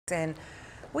And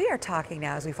we are talking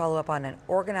now as we follow up on an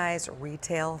organized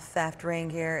retail theft ring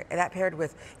here. That paired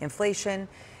with inflation,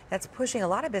 that's pushing a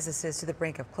lot of businesses to the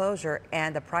brink of closure,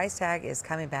 and the price tag is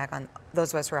coming back on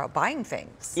those of us who are out buying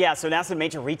things. Yeah, so now some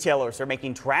major retailers are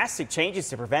making drastic changes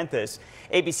to prevent this.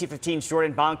 ABC 15's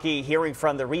Jordan Bonke hearing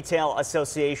from the Retail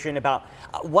Association about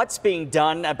what's being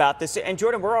done about this. And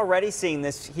Jordan, we're already seeing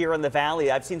this here in the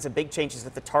Valley. I've seen some big changes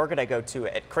at the Target I go to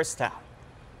at Christown.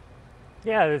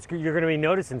 Yeah, you're going to be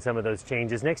noticing some of those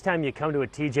changes. Next time you come to a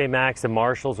TJ Maxx, a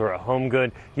Marshalls, or a Home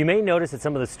Good, you may notice that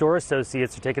some of the store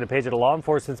associates are taking a page out of law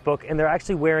enforcement's book, and they're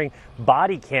actually wearing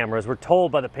body cameras. We're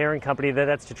told by the parent company that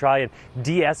that's to try and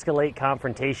de-escalate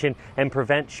confrontation and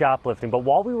prevent shoplifting. But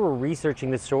while we were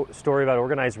researching this story about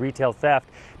organized retail theft,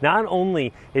 not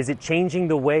only is it changing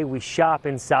the way we shop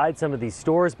inside some of these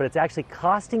stores, but it's actually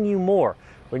costing you more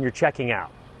when you're checking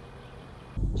out.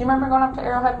 Do you remember going up to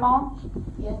Arrowhead Mall?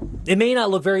 Yeah. It may not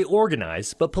look very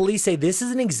organized, but police say this is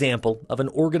an example of an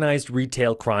organized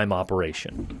retail crime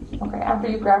operation. Okay, after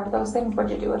you grabbed those things,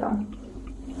 what'd you do with them?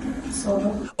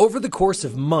 Over the course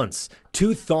of months,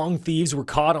 2 thong thieves were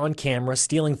caught on camera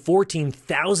stealing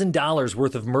 $14,000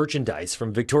 worth of merchandise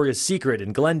from Victoria's Secret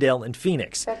in Glendale and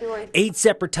Phoenix. 8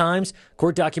 separate times,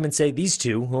 court documents say these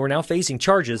 2, who are now facing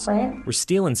charges, were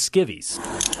stealing skivvies.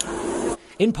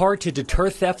 In part to deter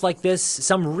theft like this,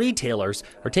 some retailers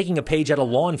are taking a page out of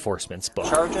law enforcement's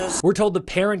book. We're told the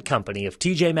parent company of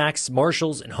TJ Maxx,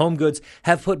 Marshalls, and Home Goods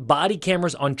have put body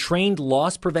cameras on trained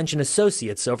loss prevention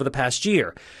associates over the past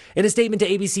year. In a statement to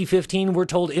ABC 15, we're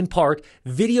told in part,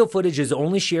 video footage is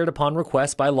only shared upon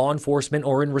request by law enforcement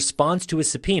or in response to a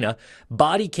subpoena.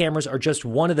 Body cameras are just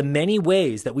one of the many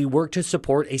ways that we work to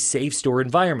support a safe store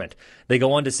environment. They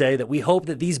go on to say that we hope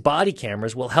that these body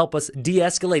cameras will help us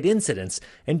de-escalate incidents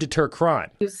and deter crime.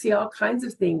 You see all kinds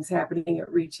of things happening at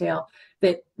retail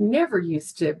that never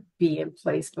used to be in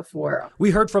place before.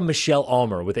 We heard from Michelle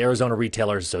Almer with Arizona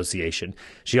Retailers Association.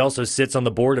 She also sits on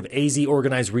the board of AZ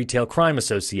Organized Retail Crime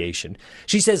Association.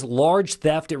 She says large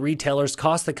theft at retailers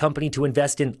cost the company to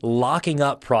invest in locking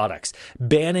up products,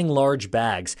 banning large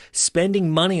bags,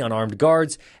 spending money on armed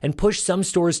guards, and push some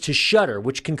stores to shutter,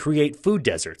 which can create food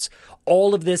deserts.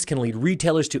 All of this can lead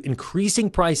retailers to increasing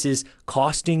prices,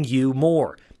 costing you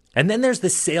more. And then there's the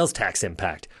sales tax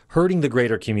impact, hurting the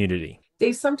greater community.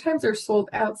 They sometimes are sold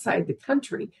outside the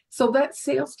country, so that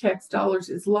sales tax dollars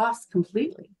is lost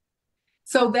completely.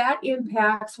 So that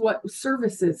impacts what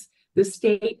services the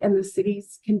state and the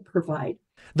cities can provide.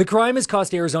 The crime has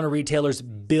cost Arizona retailers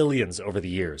billions over the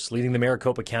years, leading the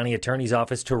Maricopa County Attorney's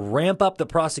Office to ramp up the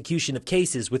prosecution of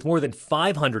cases with more than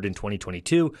 500 in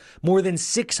 2022, more than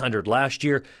 600 last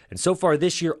year, and so far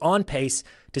this year on pace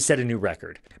to set a new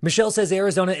record. Michelle says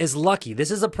Arizona is lucky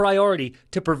this is a priority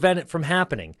to prevent it from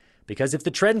happening, because if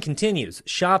the trend continues,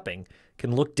 shopping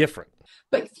can look different.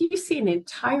 But if you see an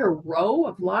entire row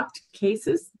of locked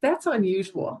cases, that's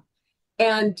unusual.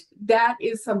 And that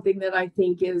is something that I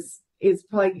think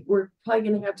we're probably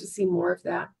going to have to see more of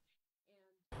that.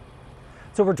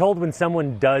 So we're told when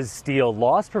someone does steal,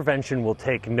 loss prevention will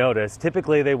take notice.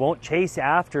 Typically, they won't chase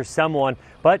after someone,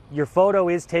 but your photo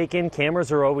is taken,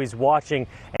 cameras are always watching,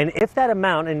 and if that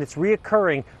amount, and it's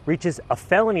reoccurring, reaches a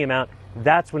felony amount,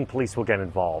 that's when police will get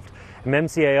involved.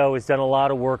 MCAO has done a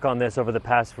lot of work on this after the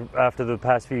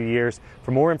past few years.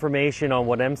 For more information on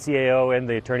what MCAO and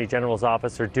the Attorney General's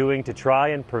office are doing to try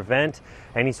and prevent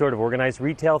any sort of organized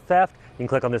retail theft, you can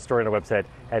click on this story on our website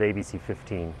at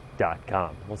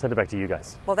abc15.com. We'll send it back to you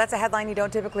guys. Well, that's a headline you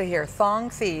don't typically hear. Thong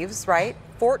thieves, right?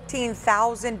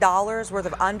 $14,000 worth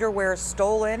of underwear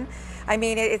stolen. I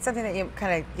mean, it's something that you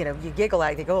kind of, you giggle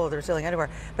at. You think, oh, they're stealing underwear.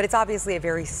 But it's obviously a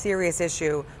very serious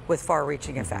issue with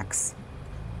far-reaching effects.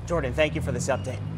 Jordan, thank you for this update.